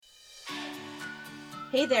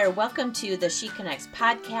Hey there, welcome to the She Connects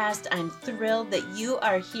podcast. I'm thrilled that you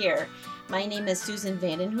are here. My name is Susan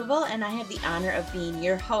Vandenheuvel, and I have the honor of being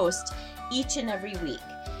your host each and every week.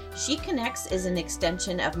 She Connects is an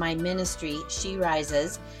extension of my ministry, She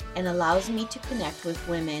Rises, and allows me to connect with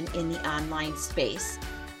women in the online space.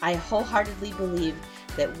 I wholeheartedly believe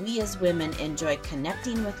that we as women enjoy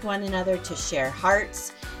connecting with one another to share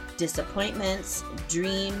hearts, disappointments,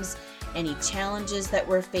 dreams, any challenges that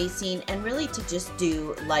we're facing, and really to just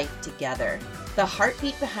do life together. The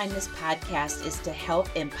heartbeat behind this podcast is to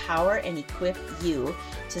help empower and equip you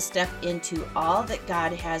to step into all that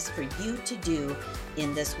God has for you to do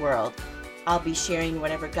in this world. I'll be sharing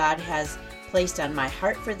whatever God has placed on my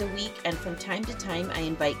heart for the week, and from time to time I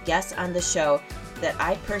invite guests on the show that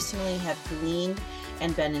I personally have gleaned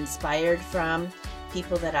and been inspired from,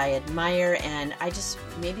 people that I admire and I just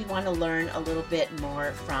maybe want to learn a little bit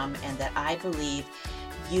more from, and that I believe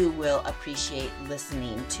you will appreciate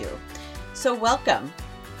listening to. So welcome.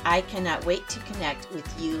 I cannot wait to connect with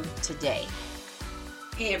you today.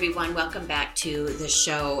 Hey everyone, welcome back to the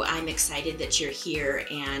show. I'm excited that you're here,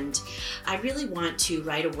 and I really want to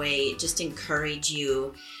right away just encourage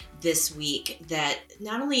you this week that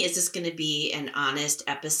not only is this going to be an honest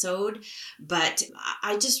episode, but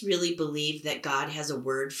I just really believe that God has a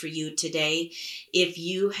word for you today. If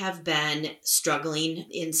you have been struggling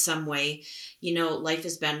in some way, you know, life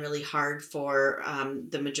has been really hard for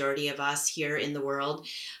the majority of us here in the world.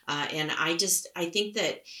 And I think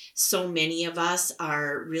that so many of us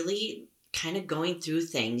are really kind of going through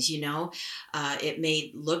things, you know. It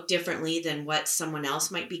may look differently than what someone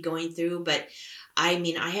else might be going through, but I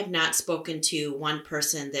mean, I have not spoken to one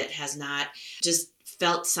person that has not just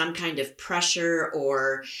felt some kind of pressure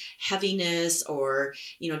or heaviness, or,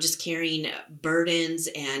 you know, just carrying burdens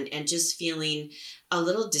and just feeling a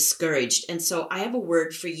little discouraged. And so I have a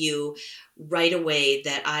word for you right away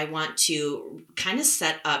that I want to kind of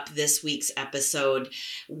set up this week's episode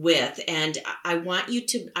with. And I want you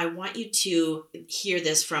to hear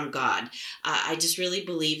this from God. I just really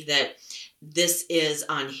believe that this is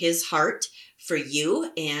on His heart for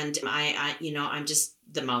you, and I'm just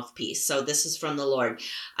the mouthpiece. So this is from the Lord.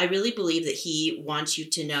 I really believe that He wants you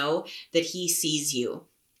to know that He sees you,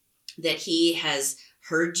 that He has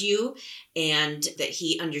heard you, and that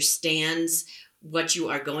He understands what you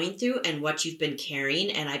are going through and what you've been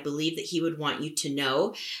carrying. And I believe that He would want you to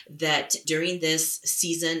know that during this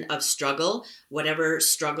season of struggle, whatever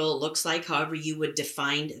struggle looks like, however you would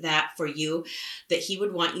define that for you, that He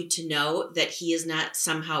would want you to know that He is not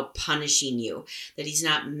somehow punishing you, that He's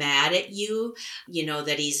not mad at you, you know,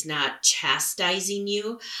 that He's not chastising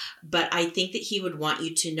you. But I think that He would want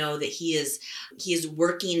you to know that He is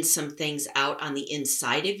working some things out on the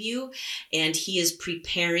inside of you, and He is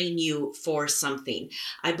preparing you for something.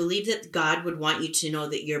 I believe that God would want you to know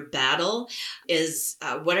that your battle is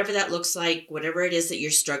whatever that looks like, whatever it is that you're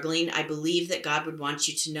struggling. I believe that God would want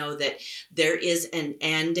you to know that there is an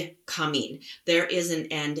end coming. There is an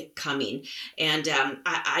end coming. And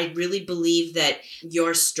I really believe that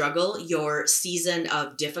your struggle, your season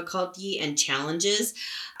of difficulty and challenges,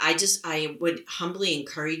 I would humbly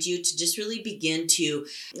encourage you to just really begin to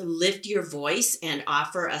lift your voice and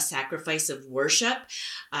offer a sacrifice of worship.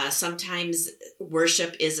 Sometimes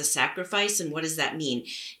worship is a sacrifice. And what does that mean?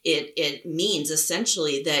 It means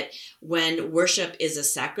essentially that when worship is a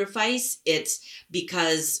sacrifice, it's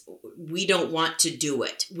because we don't want to do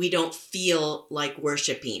it. We don't feel like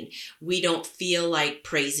worshiping. We don't feel like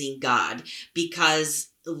praising God because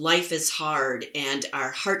life is hard and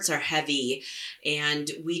our hearts are heavy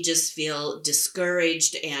and we just feel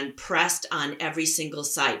discouraged and pressed on every single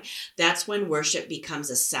side. That's when worship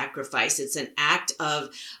becomes a sacrifice. It's an act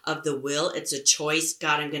of the will. It's a choice.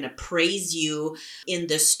 God, I'm going to praise you in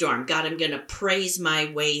this storm. God, I'm going to praise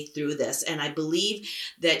my way through this. And I believe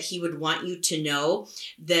that He would want you to know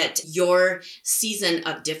that your season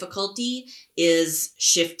of difficulty is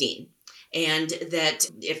shifting. And that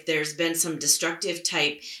if there's been some destructive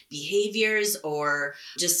type behaviors or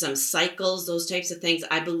just some cycles, those types of things,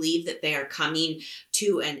 I believe that they are coming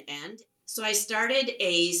to an end. So I started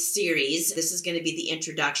a series. This is going to be the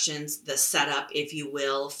introductions, the setup, if you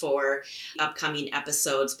will, for upcoming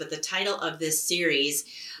episodes. But the title of this series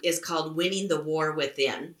is called Winning the War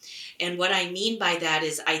Within. And what I mean by that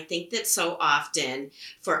is I think that so often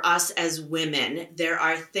for us as women, there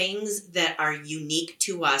are things that are unique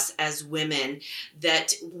to us as women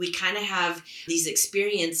that we kind of have these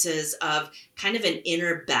experiences of kind of an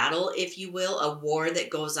inner battle, if you will, a war that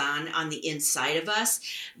goes on the inside of us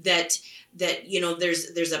that that,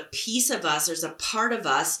 there's a piece of us, there's a part of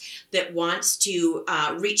us that wants to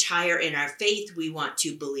reach higher in our faith. We want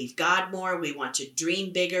to believe God more. We want to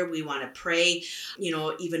dream bigger. We want to pray,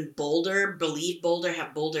 even bolder, believe bolder,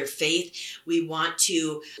 have bolder faith. We want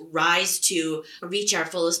to rise to reach our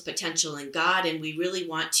fullest potential in God. And we really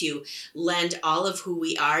want to lend all of who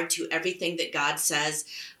we are to everything that God says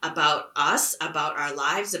about us, about our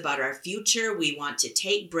lives, about our future. We want to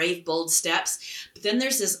take brave, bold steps. But then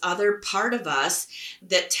there's this other part of us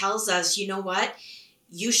that tells us, you know what?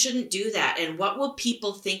 You shouldn't do that. And what will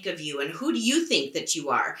people think of you? And who do you think that you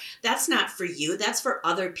are? That's not for you. That's for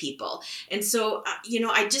other people. And so,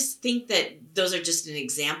 I just think that those are just an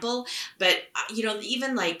example. But,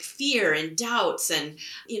 even like fear and doubts and,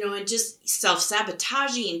 and just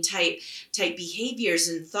self-sabotaging type behaviors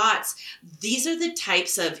and thoughts, these are the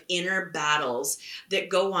types of inner battles that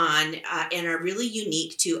go on and are really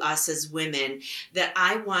unique to us as women that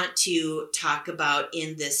I want to talk about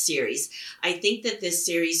in this series. I think that this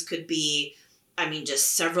series could be,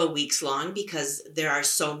 just several weeks long because there are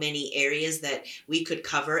so many areas that we could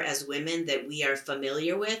cover as women that we are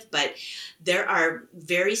familiar with, but there are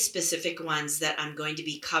very specific ones that I'm going to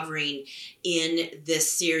be covering in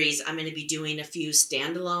this series. I'm going to be doing a few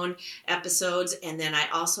standalone episodes, and then I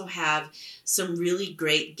also have some really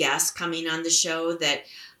great guests coming on the show that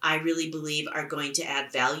I really believe are going to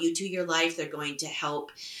add value to your life. They're going to help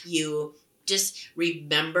you just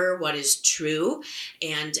remember what is true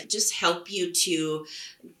and just help you to,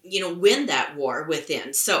 win that war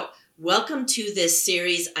within. So welcome to this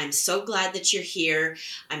series. I'm so glad that you're here.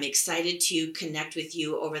 I'm excited to connect with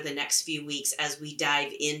you over the next few weeks as we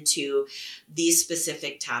dive into these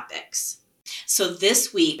specific topics. So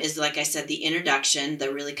this week is, like I said, the introduction,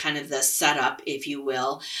 the really kind of the setup, if you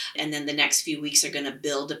will. And then the next few weeks are going to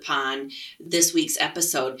build upon this week's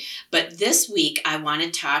episode. But this week, I want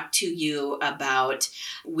to talk to you about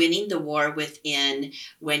winning the war within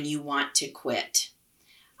when you want to quit.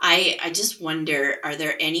 I just wonder, is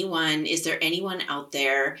there anyone out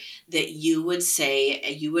there that you would say,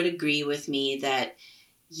 you would agree with me that,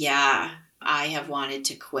 yeah, I have wanted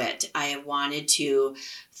to quit. I have wanted to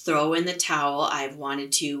throw in the towel. I've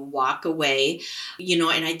wanted to walk away,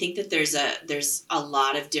 and I think that there's a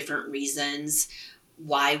lot of different reasons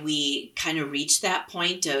why we kind of reach that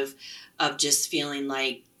point of just feeling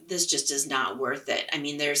like this just is not worth it.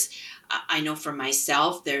 I know for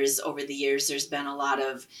myself, over the years, there's been a lot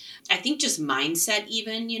of, I think just mindset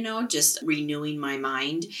even, just renewing my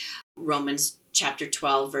mind. Romans chapter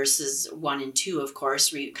 12 verses 1 and 2, of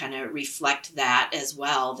course, kind of reflect that as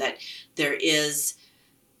well, that there is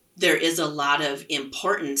a lot of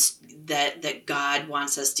importance that God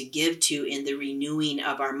wants us to give to in the renewing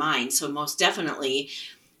of our mind. So most definitely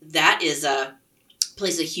that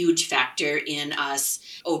plays a huge factor in us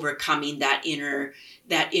overcoming that inner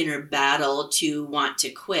battle to want to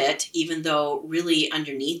quit, even though really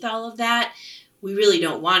underneath all of that, we really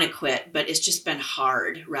don't want to quit, but it's just been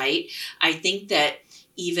hard, right? I think that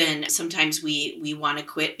even sometimes we want to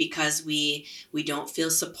quit because we don't feel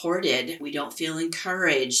supported. We don't feel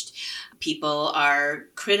encouraged. People are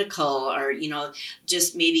critical or,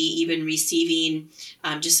 just maybe even receiving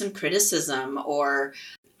just some criticism or,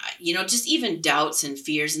 just even doubts and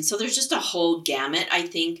fears. And so there's just a whole gamut, I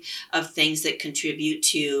think, of things that contribute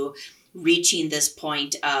to reaching this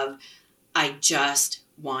point of, I just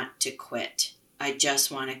want to quit. I just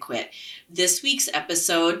want to quit. This week's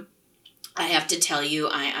episode, I have to tell you,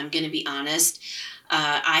 I'm going to be honest.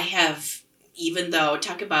 I have, even though,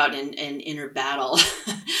 talk about an inner battle,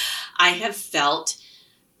 I have felt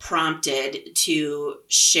prompted to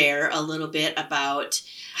share a little bit about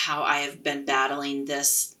how I have been battling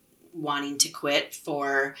this wanting to quit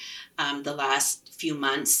for the last few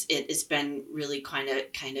months. It's been really kind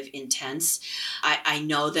of intense. I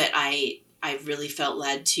know that I've really felt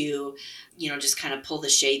led to, just kind of pull the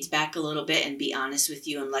shades back a little bit and be honest with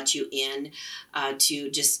you and let you in to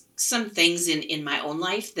just some things in my own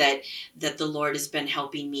life that the Lord has been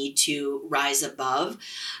helping me to rise above.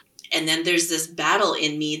 And then there's this battle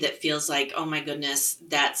in me that feels like, oh my goodness,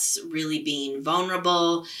 that's really being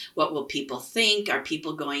vulnerable. What will people think? Are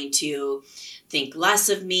people going to think less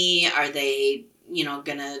of me? Are they,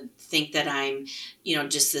 going to think that I'm,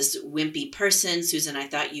 just this wimpy person? Susan, I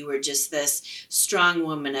thought you were just this strong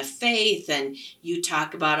woman of faith and you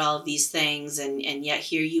talk about all of these things and yet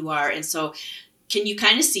here you are. And so can you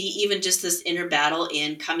kind of see even just this inner battle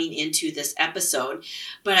in coming into this episode?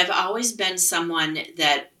 But I've always been someone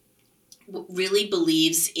that really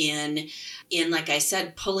believes in, like I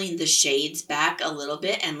said, pulling the shades back a little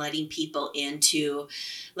bit and letting people into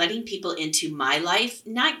my life,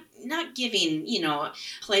 not not giving,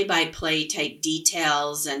 play-by-play type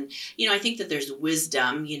details. And, I think that there's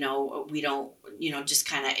wisdom, we don't, just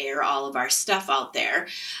kind of air all of our stuff out there.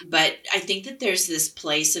 But I think that there's this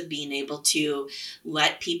place of being able to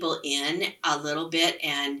let people in a little bit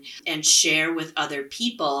and share with other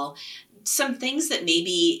people some things that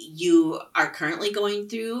maybe you are currently going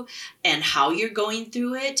through and how you're going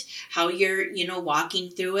through it, how you're, walking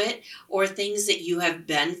through it, or things that you have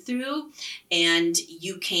been through and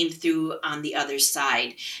you came through on the other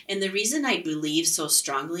side. And the reason I believe so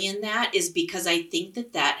strongly in that is because I think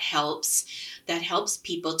that helps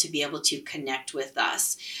people to be able to connect with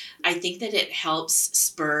us. I think that it helps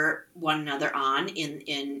spur one another on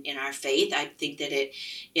in our faith. I think that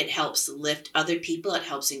it helps lift other people. It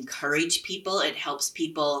helps encourage people. It helps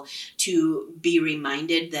people to be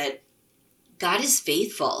reminded that God is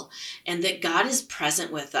faithful and that God is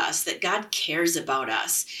present with us, that God cares about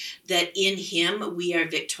us, that in Him we are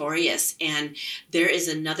victorious, and there is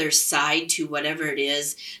another side to whatever it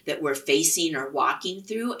is that we're facing or walking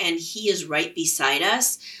through, and He is right beside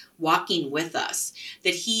us, walking with us,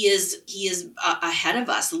 that he is ahead of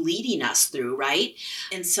us, leading us through, right?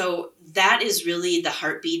 And so that is really the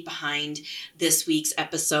heartbeat behind this week's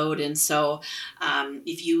episode. And so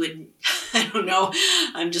if you would, I don't know,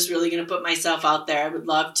 I'm just really going to put myself out there. I would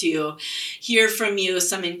love to hear from you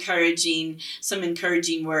some encouraging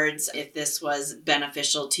words if this was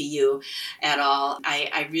beneficial to you at all.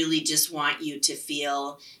 I really just want you to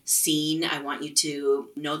feel seen. I want you to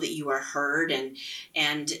know that you are heard and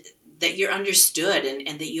that you're understood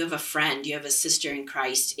and that you have a friend, you have a sister in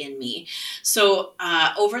Christ in me. So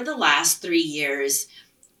over the last 3 years,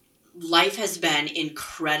 life has been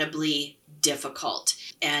incredibly difficult.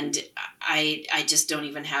 And I just don't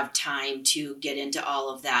even have time to get into all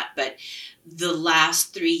of that. But the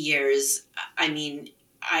last 3 years, I mean,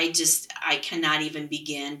 I cannot even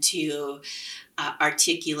begin to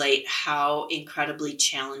articulate how incredibly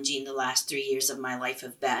challenging the last 3 years of my life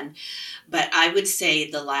have been. But I would say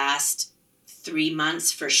the last 3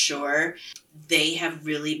 months for sure, they have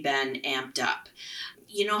really been amped up.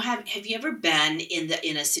 Have you ever been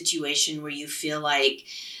in a situation where you feel like,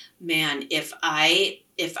 man, if I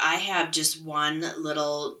have just one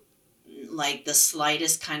little, like the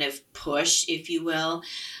slightest kind of push, if you will,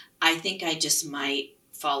 I think I just might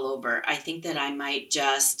fall over. I think that I might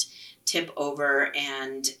just tip over,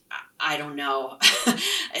 and I don't know.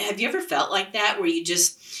 Have you ever felt like that, where you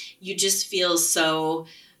just feel so,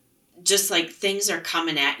 just like things are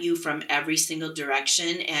coming at you from every single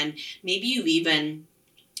direction, and maybe you've even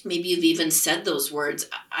said those words,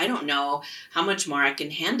 I don't know how much more I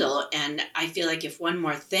can handle, and I feel like if one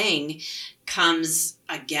more thing comes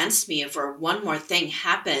against me, if one more thing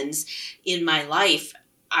happens in my life,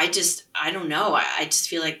 I don't know. I just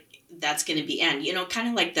feel like that's going to be end. Kind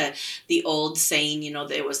of like the old saying,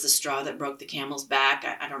 that it was the straw that broke the camel's back.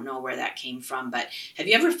 I don't know where that came from, but have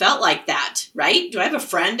you ever felt like that, right? Do I have a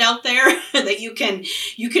friend out there that you can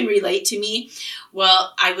relate to me?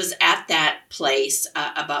 Well, I was at that place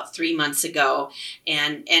about 3 months ago,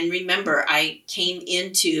 and remember, I came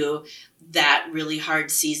into that really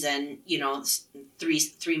hard season,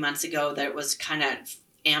 3 months ago, that was kind of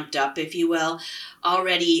amped up, if you will,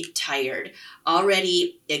 already tired,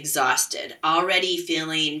 already exhausted, already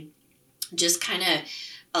feeling just kind of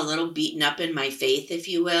a little beaten up in my faith, if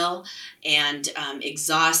you will, and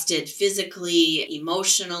exhausted physically,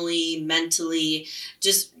 emotionally, mentally,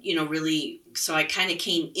 just, really. So I kind of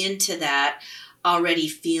came into that already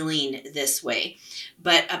feeling this way.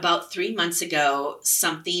 But about 3 months ago,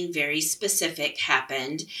 something very specific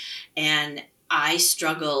happened, and I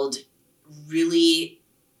struggled really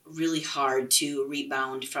hard to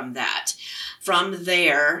rebound from that. From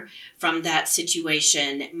that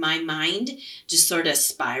situation, my mind just sort of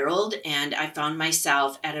spiraled, and I found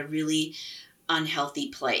myself at a really unhealthy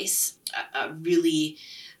place. I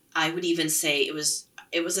would even say it was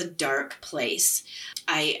a dark place.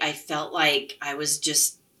 I felt like I was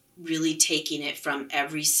just really taking it from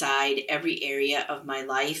every side, every area of my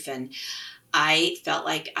life, and I felt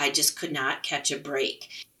like I just could not catch a break.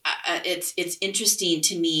 It's interesting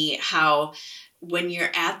to me how when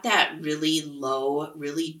you're at that really low,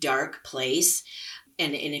 really dark place,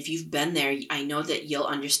 and if you've been there, I know that you'll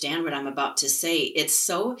understand what I'm about to say. It's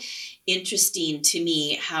so interesting to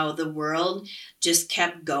me how the world just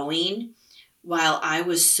kept going while I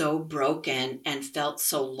was so broken and felt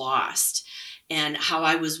so lost, and how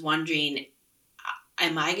I was wondering,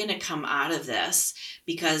 am I going to come out of this?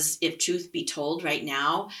 Because if truth be told, right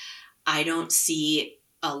now, I don't see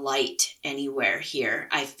a light anywhere here.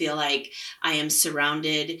 I feel like I am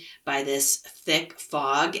surrounded by this thick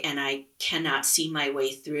fog and I cannot see my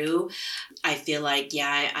way through. I feel like,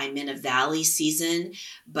 I'm in a valley season,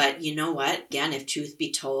 but you know what? Again, if truth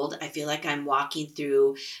be told, I feel like I'm walking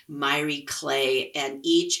through miry clay and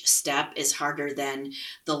each step is harder than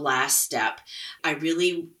the last step. I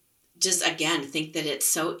really just, again, think that it's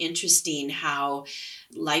so interesting how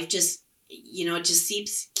life just, it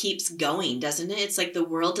just keeps going, doesn't it? It's like the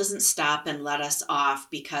world doesn't stop and let us off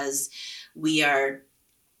because we are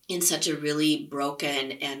in such a really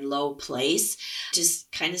broken and low place.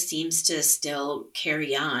 Just kind of seems to still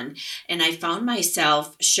carry on. And I found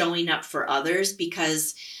myself showing up for others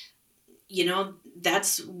because,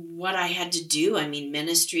 that's what I had to do. I mean,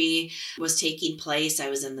 ministry was taking place. I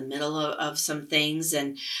was in the middle of some things.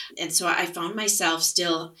 And so I found myself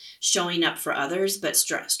still showing up for others, but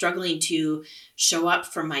struggling to show up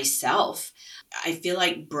for myself. I feel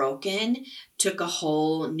like broken took a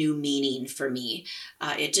whole new meaning for me.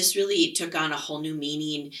 It just really took on a whole new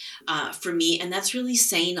meaning for me. And that's really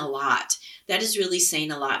saying a lot. That is really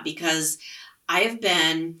saying a lot because I have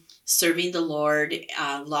been serving the Lord,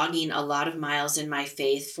 logging a lot of miles in my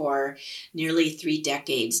faith for nearly 3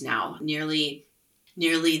 decades now, nearly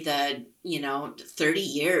the, 30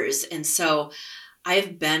 years. And so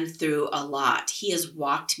I've been through a lot. He has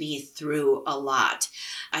walked me through a lot.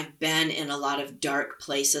 I've been in a lot of dark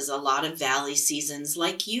places, a lot of valley seasons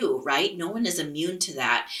like you, right? No one is immune to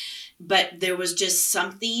that. But there was just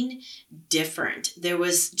something different. There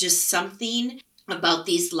was just something about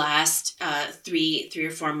these last 3 or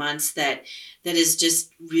 4 months that has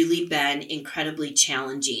just really been incredibly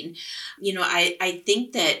challenging. I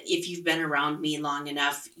think that if you've been around me long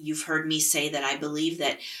enough, you've heard me say that I believe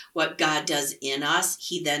that what God does in us,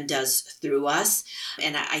 he then does through us.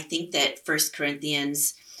 And I think that 1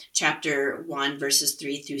 Corinthians chapter 1, verses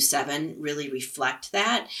 3-7 really reflect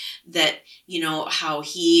that, how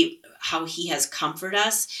he has comforted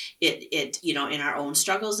us, in our own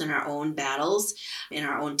struggles, in our own battles, in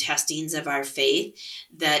our own testings of our faith,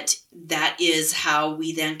 that is how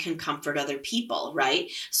we then can comfort other people, right?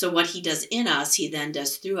 So what he does in us, he then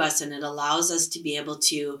does through us, and it allows us to be able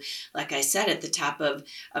to, like I said at the top of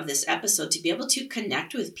this episode, to be able to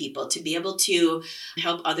connect with people, to be able to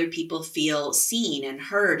help other people feel seen and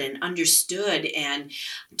heard and understood, and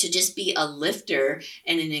to just be a lifter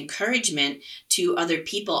and an encouragement to other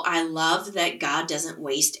people. I love that God doesn't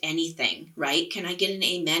waste anything, right? Can I get an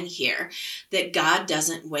amen here? That God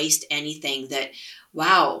doesn't waste anything, that,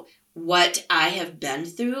 wow, what I have been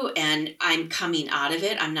through and I'm coming out of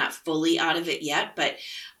it. I'm not fully out of it yet, but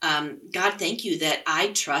God, thank you that I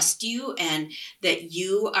trust you and that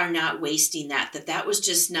you are not wasting that was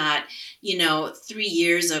just not, 3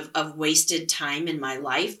 years of wasted time in my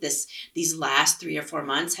life. These last 3 or 4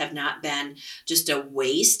 months have not been just a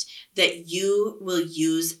waste, that you will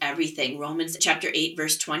use everything. Romans chapter 8,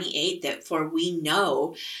 verse 28, that for we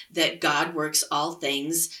know that God works all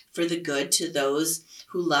things for the good to those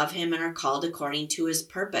who love him and are called according to his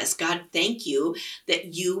purpose. God, thank you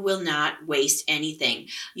that you will not waste anything.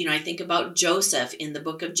 I think about Joseph in the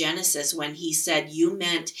book of Genesis when he said, you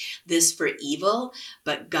meant this for evil,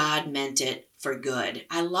 but God meant it for good.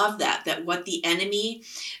 I love that what the enemy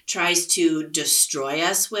tries to destroy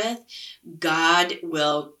us with, God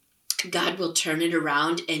will turn it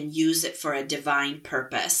around and use it for a divine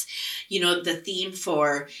purpose. The theme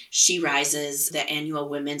for She Rises, the annual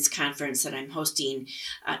women's conference that I'm hosting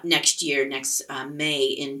next May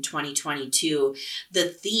in 2022, the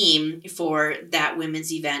theme for that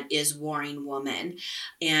women's event is Warring Woman.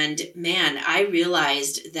 And man, I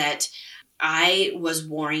realized that I was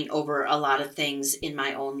warring over a lot of things in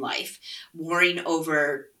my own life, warring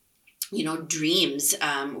over dreams,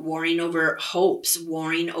 warring over hopes,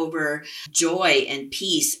 warring over joy and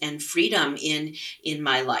peace and freedom in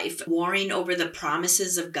my life, warring over the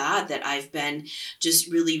promises of God that I've been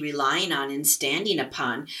just really relying on and standing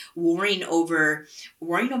upon, warring over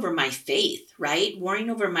my faith, right? Warring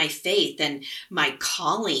over my faith and my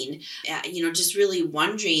calling, just really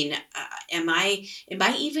wondering, am I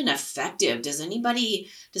even effective? Does anybody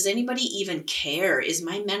even care? Is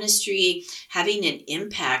my ministry having an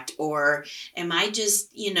impact, or am I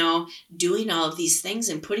just, doing all of these things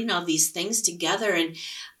and putting all these things together? And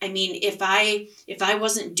I mean, if I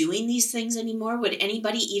wasn't doing these things anymore, would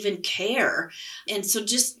anybody even care? And so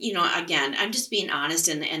just, again, I'm just being honest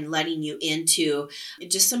and letting you into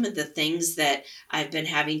just some of the things that I've been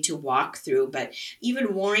having to walk through, but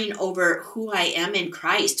even warring over who I am in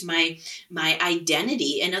Christ, my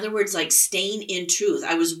identity. In other words, like staying in truth.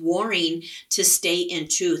 I was warring to stay in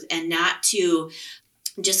truth and not to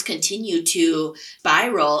just continue to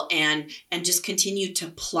spiral and just continue to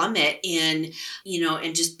plummet in,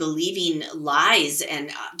 and just believing lies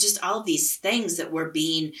and just all of these things that were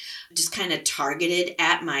being just kind of targeted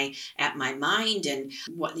at my mind, and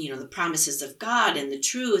what, the promises of God and the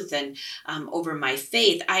truth, and over my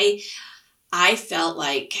faith. I felt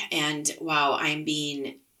like, and wow, I'm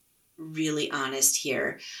being really honest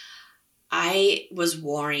here, I was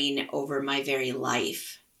warring over my very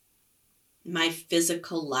life. My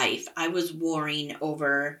physical life. I was warring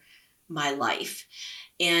over my life.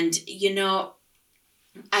 And,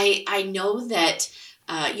 I know that,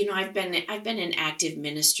 I've been in active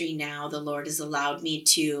ministry now. The Lord has allowed me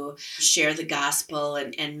to share the gospel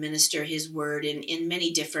and minister his word in many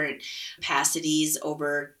different capacities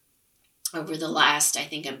over the last, I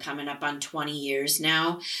think I'm coming up on 20 years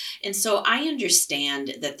now. And so I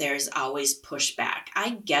understand that there's always pushback.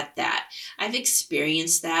 I get that. I've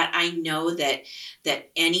experienced that. I know that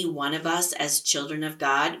any one of us as children of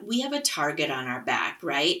God, we have a target on our back,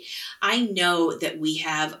 right? I know that we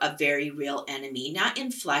have a very real enemy, not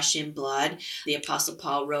in flesh and blood. The Apostle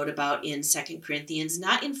Paul wrote about in 2 Corinthians,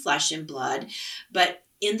 not in flesh and blood, but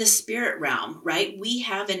in the spirit realm, right? We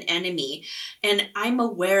have an enemy, and I'm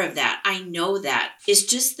aware of that. I know that. It's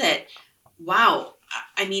just that, wow,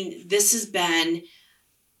 I mean, this has been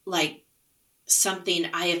like something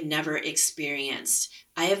I have never experienced.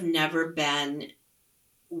 I have never been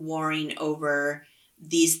warring over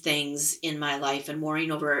these things in my life and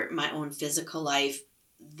warring over my own physical life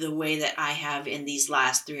the way that I have in these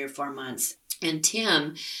last 3 or 4 months. And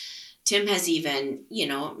Tim has even,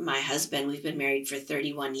 my husband, we've been married for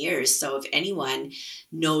 31 years. So if anyone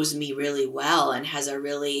knows me really well and has a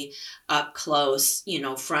really up close,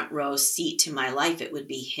 front row seat to my life, it would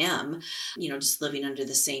be him, just living under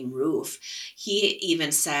the same roof. He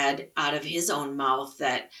even said out of his own mouth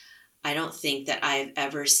that, I don't think that I've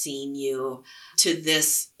ever seen you to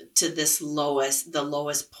the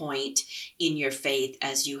lowest point in your faith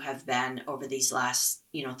as you have been over these last,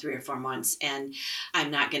 3 or 4 months. And I'm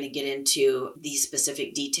not going to get into these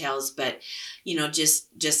specific details, but,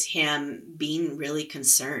 just him being really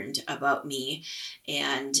concerned about me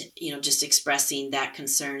and, just expressing that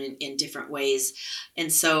concern in different ways.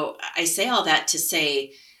 And so I say all that to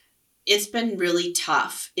say, it's been really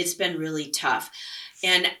tough. It's been really tough.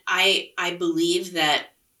 And I believe that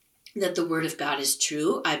the word of God is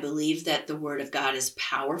true. I believe that the word of God is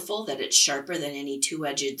powerful, that it's sharper than any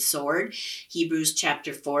two-edged sword. Hebrews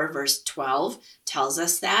chapter 4, verse 12 tells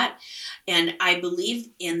us that. And I believe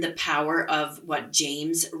in the power of what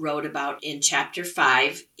James wrote about in chapter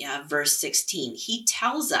 5, verse 16. He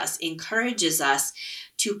tells us, encourages us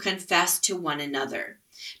to confess to one another.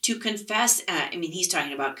 To confess, he's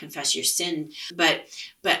talking about confess your sin, but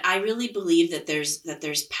I really believe that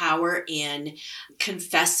there's power in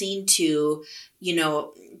confessing to,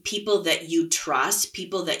 people that you trust,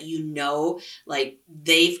 people that like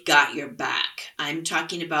they've got your back. I'm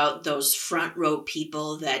talking about those front row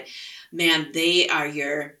people that, man, they are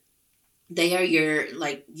your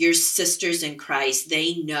like your sisters in Christ.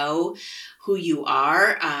 They know who you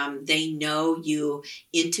are. They know you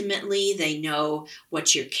intimately. They know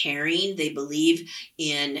what you're carrying. They believe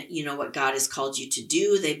in, what God has called you to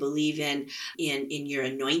do. They believe in your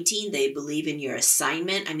anointing. They believe in your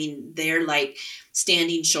assignment. They're like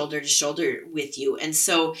standing shoulder to shoulder with you. And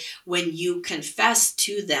so when you confess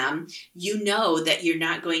to them, you know that you're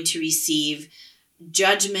not going to receive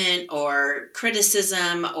judgment or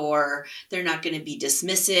criticism, or they're not going to be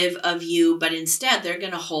dismissive of you, but instead they're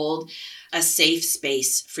going to hold a safe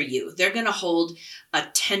space for you. They're going to hold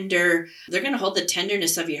the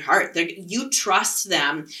tenderness of your heart. You trust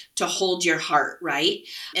them to hold your heart, right?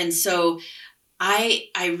 And so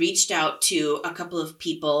I reached out to a couple of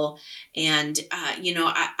people, and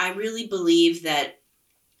I really believe that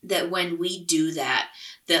when we do that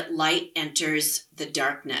light enters the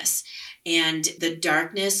darkness, and the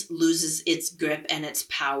darkness loses its grip and its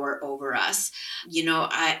power over us.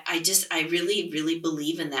 I really, really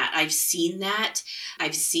believe in that. I've seen that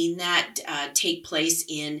take place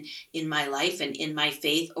in my life and in my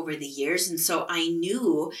faith over the years. And so I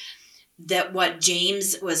knew that what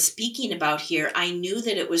James was speaking about here, I knew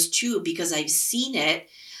that it was true because I've seen it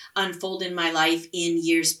unfold in my life in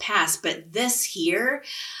years past. But this here,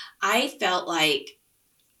 I felt like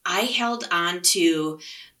I held on to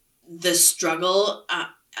the struggle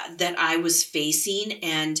that I was facing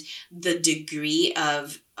and the degree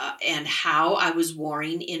of and how I was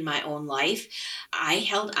warring in my own life. I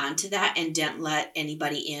held on to that and didn't let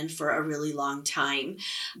anybody in for a really long time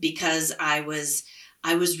because I was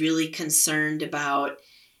really concerned about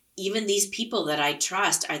even these people that I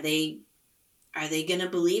trust. Are they Are they going to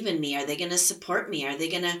believe in me? Are they going to support me? Are they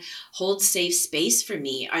going to hold safe space for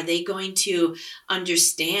me? Are they going to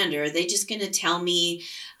understand? Or are they just going to tell me,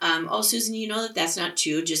 oh, Susan, you know that that's not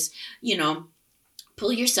true. Just,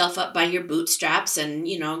 pull yourself up by your bootstraps and,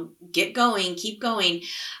 get going, keep going.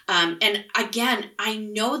 And again, I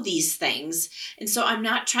know these things. And so I'm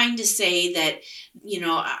not trying to say that,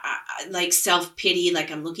 like self-pity, like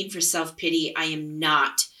I'm looking for self-pity. I am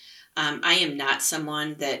not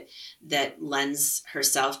someone that lends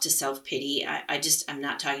herself to self-pity. I'm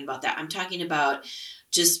not talking about that. I'm talking about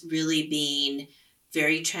just really being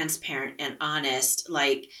very transparent and honest.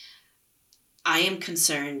 Like, I am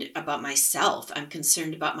concerned about myself. I'm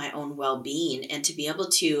concerned about my own well-being, and to be able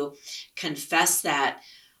to confess that,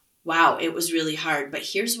 wow, it was really hard, but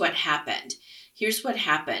here's what happened.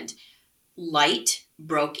 Light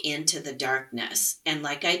broke into the darkness. And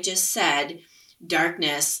like I just said,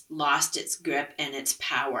 darkness lost its grip and its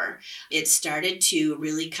power. It started to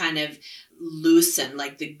really kind of loosen,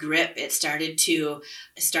 like the grip. It started to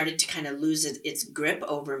kind of lose its grip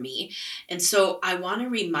over me. And so I want to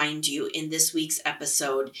remind you in this week's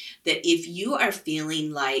episode that if you are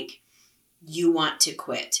feeling like you want to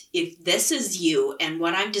quit, if this is you and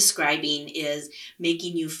what I'm describing is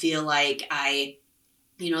making you feel like I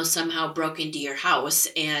somehow broke into your house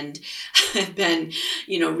and have been,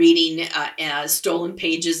 reading stolen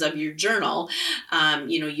pages of your journal.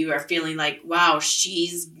 You are feeling like, wow,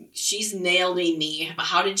 she's nailing me.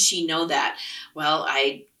 How did she know that? Well,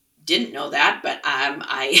 I didn't know that, but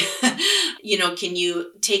can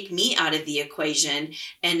you take me out of the equation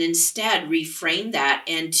and instead reframe that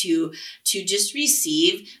and to just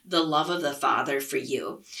receive the love of the Father for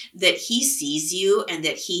you, that he sees you and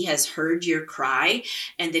that he has heard your cry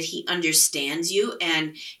and that he understands you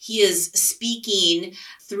and he is speaking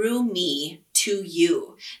through me to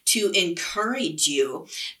you, to encourage you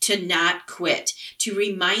to not quit, to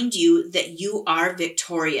remind you that you are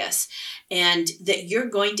victorious and that you're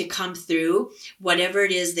going to come through whatever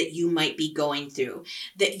it is that you might be going through,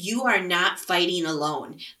 that you are not fighting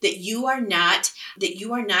alone, that you are not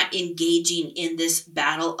engaging in this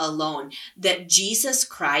battle alone, that Jesus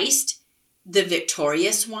Christ, the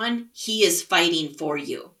victorious one, he is fighting for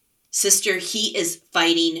you. Sister, he is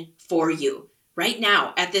fighting for you. Right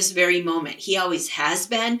now, at this very moment, he always has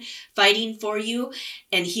been fighting for you,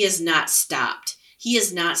 and he has not stopped. He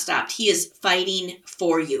has not stopped. He is fighting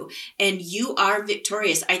for you, and you are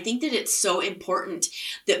victorious. I think that it's so important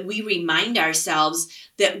that we remind ourselves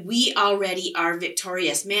that we already are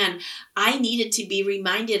victorious. Man, I needed to be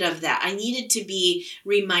reminded of that. I needed to be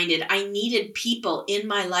reminded. I needed people in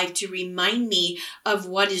my life to remind me of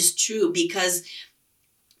what is true because,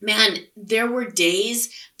 man, there were days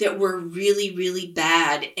that were really, really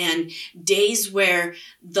bad and days where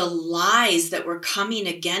the lies that were coming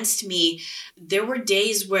against me, there were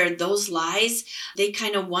days where those lies, they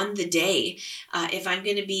kind of won the day, if I'm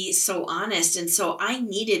going to be so honest. And so I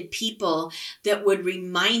needed people that would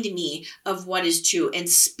remind me of what is true and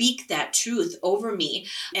speak that truth over me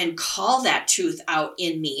and call that truth out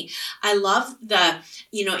in me. I love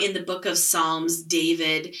in the book of Psalms,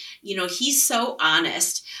 David, he's so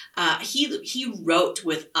honest. He wrote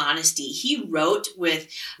with honesty. He wrote with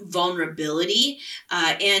vulnerability.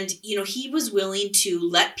 And he was willing to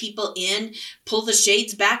let people in, pull the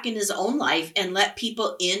shades back in his own life and let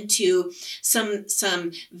people into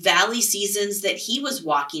some valley seasons that he was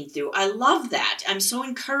walking through. I love that. I'm so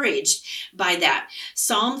encouraged by that.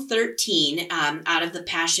 Psalm 13 out of the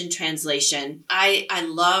Passion Translation. I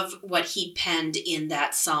love what he penned in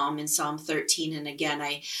that psalm, in Psalm 13. And again,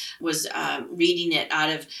 I was reading it out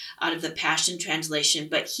of the Passion Translation,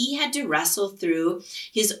 but he had to wrestle through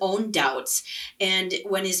his own doubts. And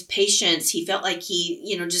when his patience, he felt like he,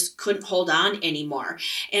 just couldn't hold on anymore.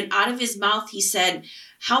 And out of his mouth, he said,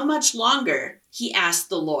 how much longer? He asked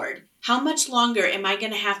the Lord. How much longer am I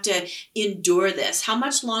going to have to endure this? How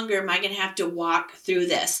much longer am I going to have to walk through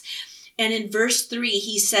this? And in verse 3,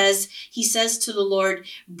 he says to the Lord,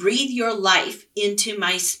 breathe your life into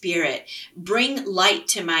my spirit. Bring light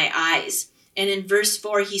to my eyes. And in verse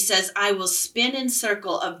 4, he says, I will spin in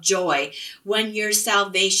circle of joy when your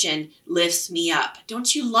salvation lifts me up.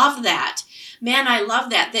 Don't you love that? Man, I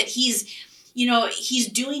love that he's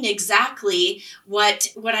doing exactly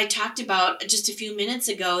what I talked about just a few minutes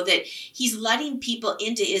ago, that he's letting people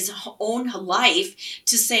into his own life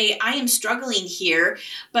to say, I am struggling here,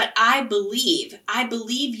 but I believe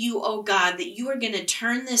you, oh God, that you are going to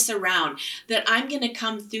turn this around, that I'm going to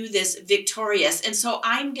come through this victorious. And so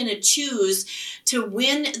I'm going to choose to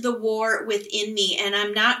win the war within me, and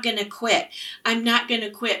I'm not going to quit. I'm not going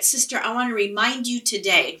to quit. Sister, I want to remind you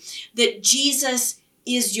today that Jesus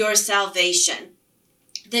is your salvation.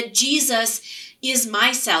 That Jesus is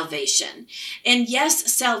my salvation. And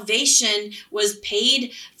yes, salvation was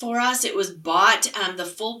paid for us. It was bought, the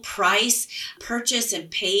full price, purchased and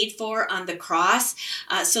paid for on the cross,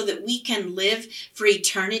 so that we can live for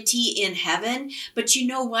eternity in heaven. But you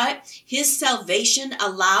know what? His salvation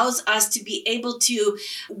allows us to be able to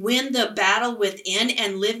win the battle within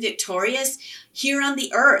and live victorious here on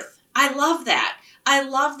the earth. I love that. I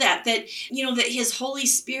love that that his Holy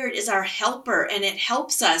Spirit is our helper, and it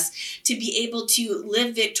helps us to be able to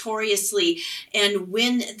live victoriously and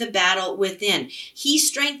win the battle within. He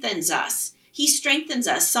strengthens us. He strengthens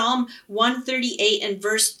us. Psalm 138 and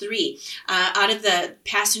verse 3, out of the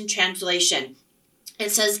Passion Translation.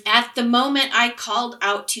 It says, "At the moment I called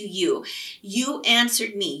out to you, you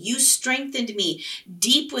answered me. You strengthened me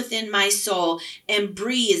deep within my soul and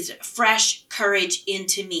breathed fresh courage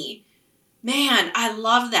into me." Man, I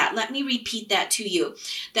love that. Let me repeat that to you.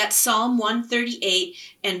 That's Psalm 138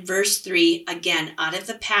 and verse 3, again, out of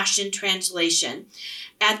the Passion Translation.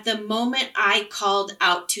 "At the moment I called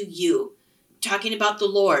out to you," talking about the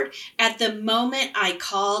Lord. "At the moment I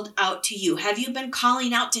called out to you." Have you been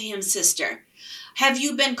calling out to him, sister? Have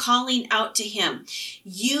you been calling out to him?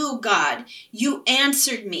 You, God, you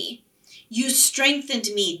answered me. You strengthened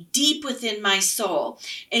me deep within my soul,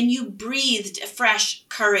 and you breathed fresh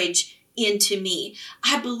courage into me.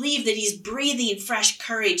 I believe that he's breathing fresh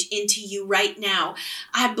courage into you right now.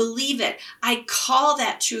 I believe it. I call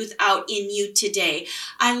that truth out in you today.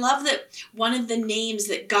 I love that one of the names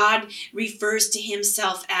that God refers to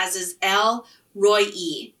himself as is El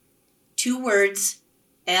Roi. 2 words,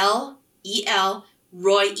 El,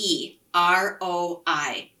 Roi,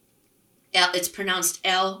 R-O-I. It's pronounced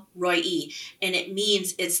El Roi, and it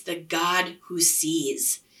means it's the God who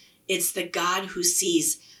sees. It's the God who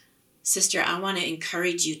sees. Sister, I want to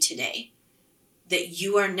encourage you today that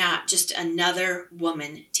you are not just another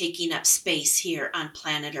woman taking up space here on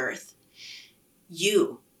planet Earth.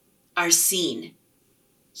 You are seen.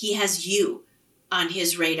 He has you on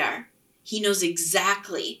his radar. He knows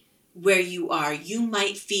exactly where you are. You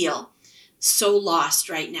might feel so lost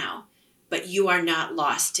right now, but you are not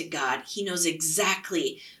lost to God. He knows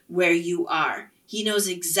exactly where you are. He knows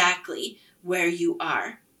exactly where you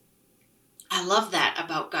are. I love that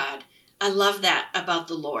about God. I love that about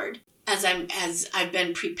the Lord. As I've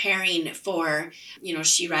been preparing for,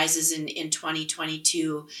 She Rises in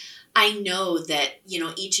 2022, I know that,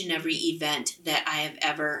 each and every event that I have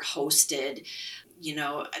ever hosted,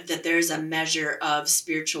 that there's a measure of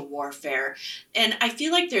spiritual warfare. And I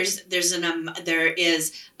feel like there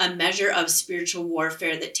is a measure of spiritual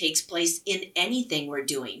warfare that takes place in anything we're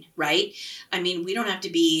doing, right? I mean, we don't have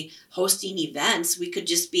to be hosting events. We could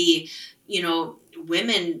just be,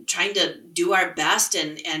 women trying to do our best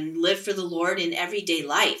and live for the Lord in everyday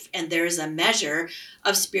life. And there is a measure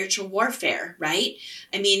of spiritual warfare, right?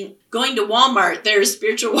 I mean, going to Walmart, there's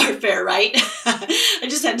spiritual warfare, right? I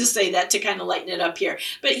just had to say that to kind of lighten it up here.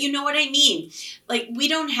 But you know what I mean? Like, we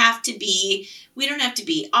don't have to be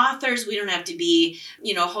authors. We don't have to be,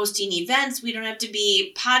 hosting events. We don't have to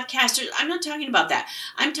be podcasters. I'm not talking about that.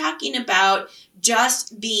 I'm talking about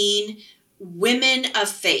just being women of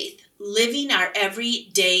faith, living our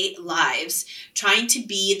everyday lives, trying to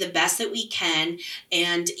be the best that we can,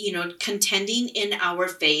 and, contending in our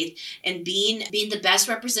faith and being the best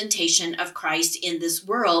representation of Christ in this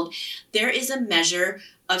world. There is a measure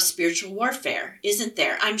of spiritual warfare, isn't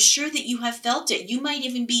there? I'm sure that you have felt it. You might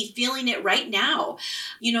even be feeling it right now.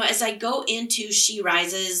 As I go into She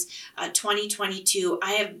Rises 2022,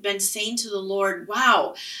 I have been saying to the Lord,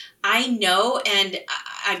 wow, I know, and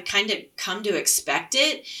I've kind of come to expect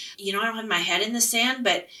it. I don't have my head in the sand,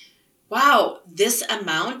 but wow, this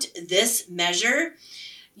amount, this measure,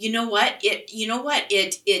 you know what?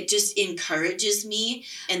 It just encourages me.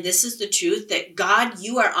 And this is the truth, that God,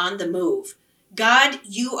 you are on the move. God,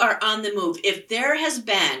 you are on the move. If there has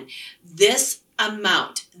been this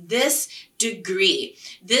amount, this degree,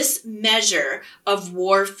 this measure of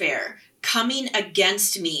warfare coming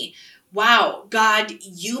against me, wow, God,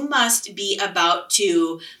 you must be about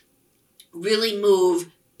to really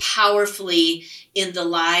move powerfully in the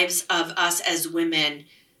lives of us as women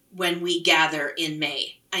when we gather in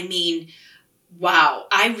May. I mean, wow,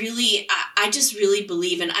 I just really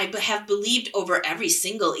believe, and I have believed over every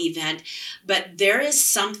single event, but there is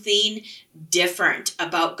something different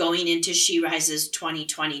about going into She Rises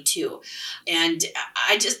 2022. And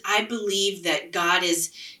I believe that God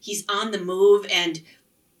he's on the move, and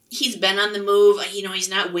he's been on the move. He's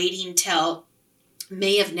not waiting till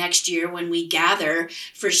May of next year when we gather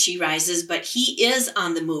for She Rises, but he is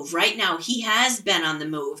on the move. Right now, he has been on the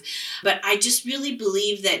move. But I just really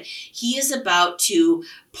believe that he is about to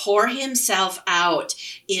pour himself out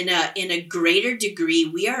in a greater degree.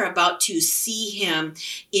 We are about to see him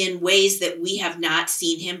in ways that we have not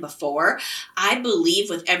seen him before. I believe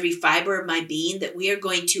with every fiber of my being that we are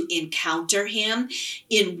going to encounter him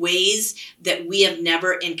in ways that we have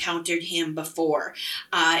never encountered him before.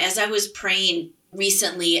 As I was praying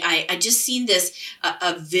recently, I just seen this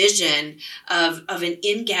a vision of an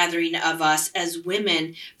ingathering of us as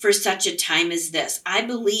women for such a time as this. I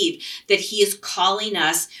believe that he is calling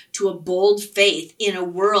us to a bold faith in a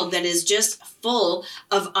world that is just full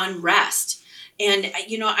of unrest. And,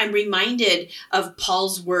 I'm reminded of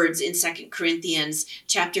Paul's words in 2 Corinthians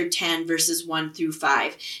chapter 10, verses 1 through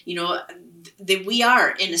 5. That we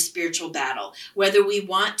are in a spiritual battle, whether we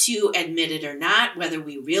want to admit it or not, whether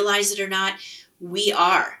we realize it or not. We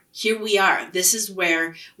are. Here we are. This is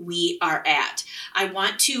where we are at. I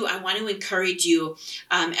want to encourage you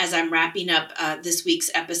as I'm wrapping up this week's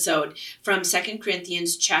episode from 2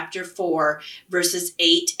 Corinthians chapter 4, verses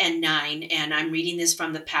 8 and 9. And I'm reading this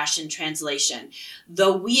from the Passion Translation.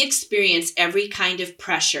 Though we experience every kind of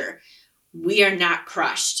pressure, we are not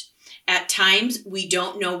crushed. At times, we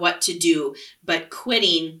don't know what to do, but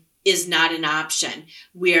quitting is not an option.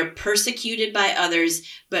 We are persecuted by others,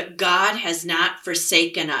 but God has not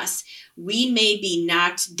forsaken us. We may be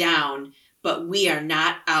knocked down, but we are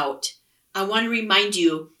not out. I want to remind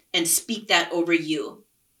you and speak that over you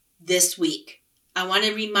this week. I want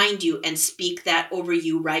to remind you and speak that over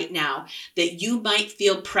you right now, that you might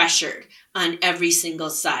feel pressured on every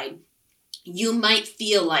single side. You might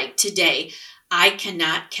feel like today, I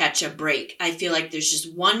cannot catch a break. I feel like there's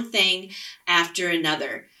just one thing after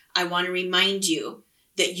another. I want to remind you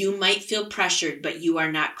that you might feel pressured, but you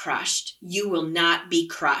are not crushed. You will not be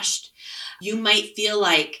crushed. You might feel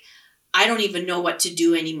like, I don't even know what to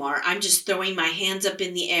do anymore. I'm just throwing my hands up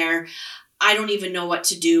in the air. I don't even know what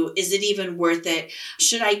to do. Is it even worth it?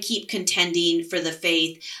 Should I keep contending for the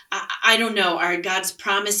faith? I don't know. Are God's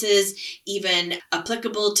promises even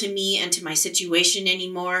applicable to me and to my situation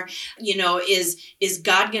anymore? Is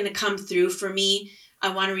God going to come through for me? I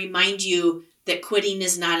want to remind you that quitting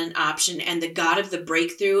is not an option, and the God of the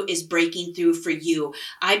breakthrough is breaking through for you.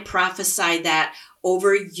 I prophesy that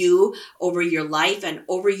over you, over your life, and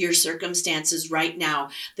over your circumstances right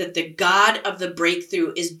now, that the God of the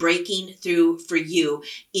breakthrough is breaking through for you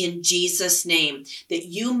in Jesus' name, that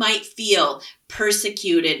you might feel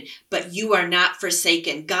persecuted, but you are not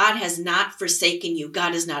forsaken. God has not forsaken you.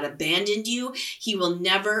 God has not abandoned you. He will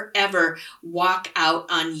never, ever walk out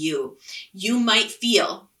on you. You might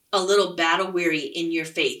feel a little battle weary in your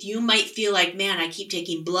faith. You might feel like, man, I keep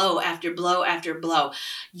taking blow after blow after blow.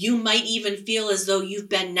 You might even feel as though you've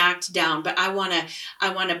been knocked down, but I want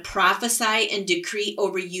to prophesy and decree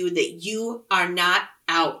over you that you are not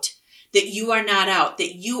out. That you are not out,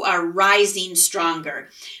 that you are rising stronger,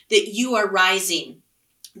 that you are rising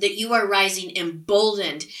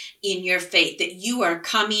emboldened in your faith, that you are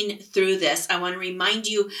coming through this. I want to remind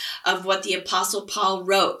you of what the Apostle Paul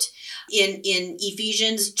wrote in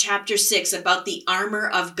Ephesians chapter 6 about the armor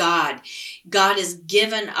of God. God has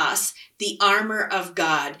given us the armor of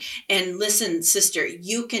God. And listen, sister,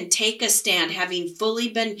 you can take a stand having fully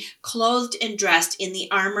been clothed and dressed in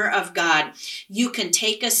the armor of God. You can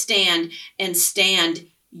take a stand and stand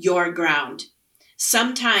your ground.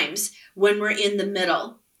 Sometimes when we're in the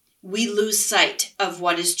middle, we lose sight of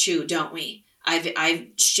what is true, don't we? I've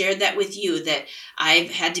shared that with you, that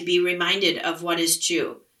I've had to be reminded of what is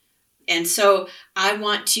true. And so I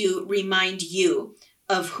want to remind you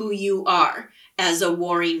of who you are as a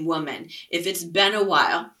warring woman. If it's been a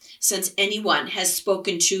while since anyone has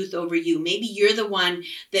spoken truth over you, maybe you're the one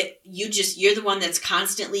that you're the one that's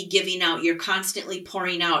constantly giving out, you're constantly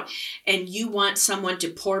pouring out, and you want someone to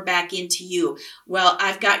pour back into you. Well,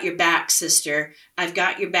 I've got your back, sister. I've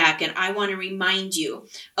got your back, and I want to remind you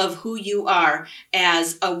of who you are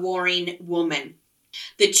as a warring woman,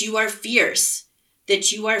 that you are fierce.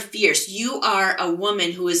 That you are fierce. You are a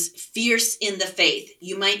woman who is fierce in the faith.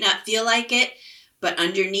 You might not feel like it, but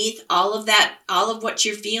underneath all of that, all of what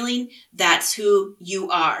you're feeling, that's who you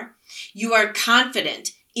are. You are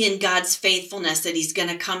confident in God's faithfulness that he's going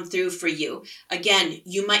to come through for you. Again,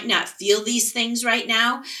 you might not feel these things right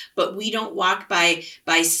now, but we don't walk by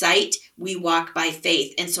sight. we walk by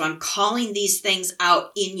faith. And so I'm calling these things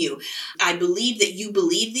out in you. I believe that you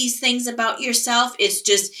believe these things about yourself. It's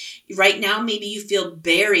just right now, maybe you feel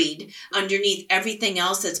buried underneath everything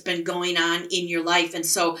else that's been going on in your life. And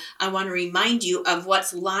so I want to remind you of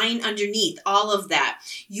what's lying underneath all of that.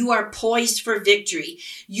 You are poised for victory.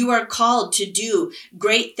 You are called to do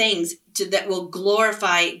great things that will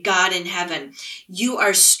glorify God in heaven. You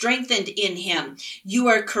are strengthened in him. You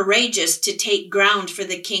are courageous to take ground for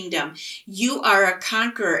the kingdom. You are a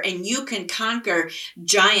conqueror, and you can conquer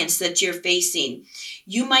giants that you're facing.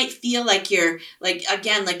 You might feel like you're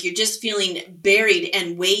just feeling buried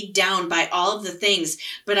and weighed down by all of the things,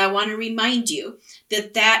 but I want to remind you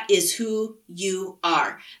that that is who you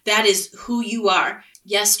are. That is who you are.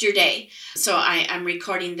 Yesterday, so I'm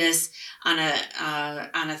recording this on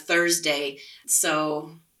a Thursday,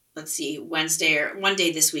 so let's see, Wednesday or one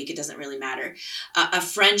day this week, it doesn't really matter. A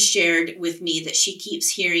friend shared with me that she keeps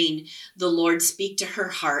hearing the Lord speak to her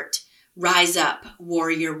heart, "Rise up,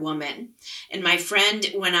 warrior woman." And my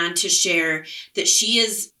friend went on to share that she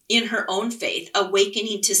is in her own faith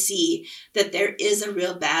awakening to see that there is a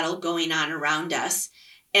real battle going on around us,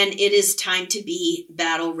 and it is time to be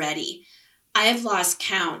battle ready. I have lost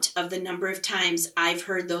count of the number of times I've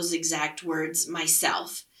heard those exact words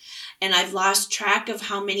myself, and I've lost track of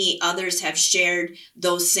how many others have shared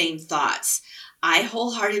those same thoughts. I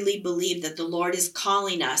wholeheartedly believe that the Lord is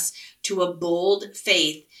calling us to a bold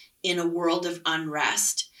faith in a world of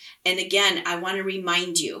unrest. And again, I want to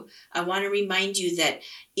remind you that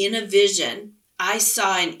in a vision, I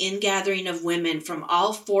saw an ingathering of women from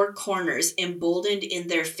all four corners emboldened in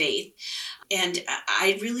their faith. And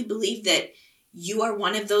I really believe that you are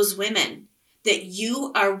one of those women, that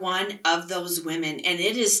you are one of those women. And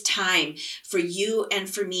it is time for you and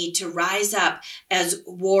for me to rise up as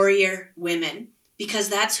warrior women, because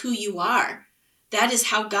that's who you are. That is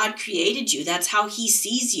how God created you. That's how he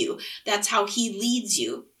sees you. That's how he leads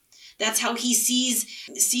you. That's how he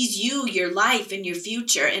sees you, your life, and your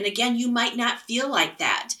future. And again, you might not feel like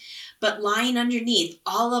that, but lying underneath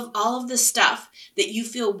all of the stuff that you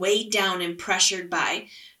feel weighed down and pressured by,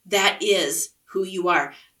 that is who you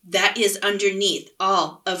are. That is underneath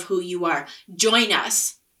all of who you are. Join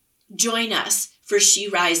us for She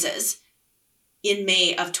Rises in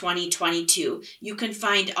May of 2022. You can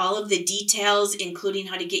find all of the details, including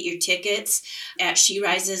how to get your tickets, at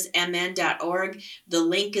sherisesmn.org. The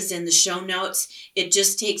link is in the show notes. It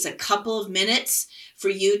just takes a couple of minutes for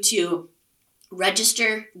you to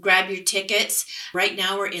register, grab your tickets. Right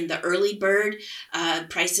now we're in the early bird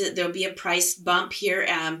prices. There'll be a price bump here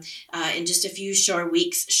in just a few short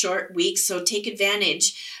weeks. So take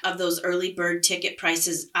advantage of those early bird ticket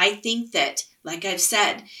prices. I think that, like I've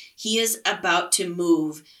said, he is about to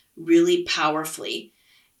move really powerfully.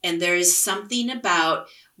 And there is something about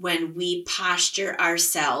when we posture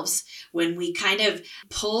ourselves, when we kind of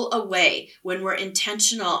pull away, when we're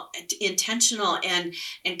intentional and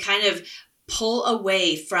kind of pull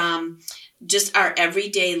away from just our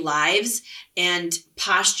everyday lives and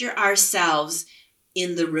posture ourselves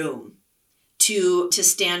in the room to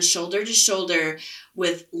stand shoulder to shoulder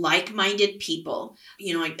with like-minded people,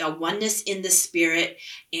 like a oneness in the spirit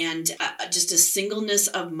and just a singleness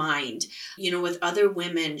of mind, with other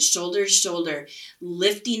women, shoulder to shoulder,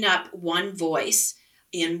 lifting up one voice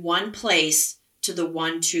in one place to the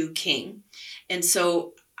one true King. And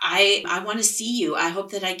so I want to see you. I hope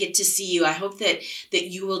that I get to see you. I hope that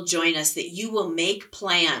you will join us, that you will make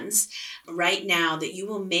plans right now, that you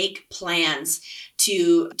will make plans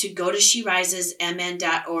to go to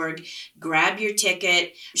sherisesmn.org, grab your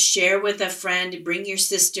ticket, share with a friend, bring your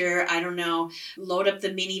sister, load up the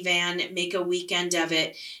minivan, make a weekend of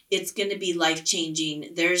it. It's going to be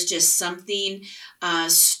life-changing. There's just something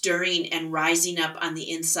stirring and rising up on the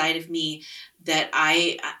inside of me that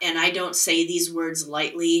I don't say these words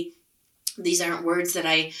lightly. These aren't words that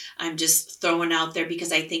I'm just throwing out there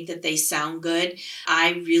because I think that they sound good.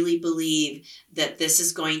 I really believe that this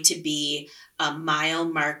is going to be a mile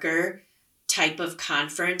marker type of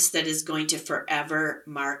conference that is going to forever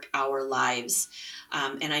mark our lives.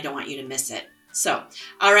 And I don't want you to miss it. So,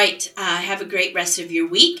 all right, have a great rest of your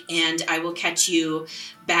week, and I will catch you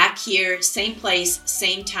back here, same place,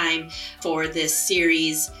 same time, for this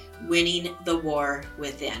series, Winning the War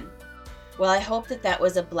Within. Well, I hope that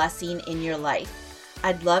was a blessing in your life.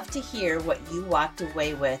 I'd love to hear what you walked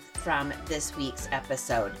away with from this week's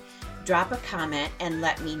episode. Drop a comment and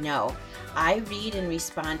let me know. I read and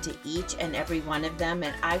respond to each and every one of them,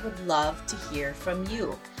 and I would love to hear from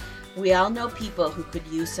you. We all know people who could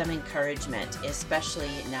use some encouragement, especially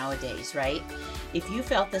nowadays, right? If you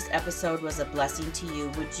felt this episode was a blessing to you,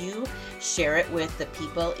 would you share it with the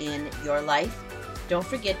people in your life? Don't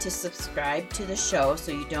forget to subscribe to the show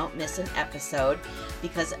so you don't miss an episode,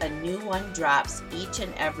 because a new one drops each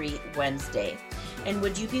and every Wednesday. And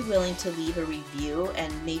would you be willing to leave a review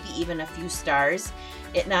and maybe even a few stars?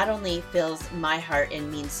 It not only fills my heart and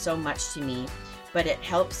means so much to me, but it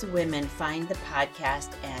helps women find the podcast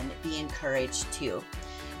and be encouraged too.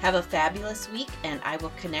 Have a fabulous week, and I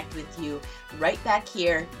will connect with you right back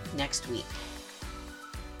here next week.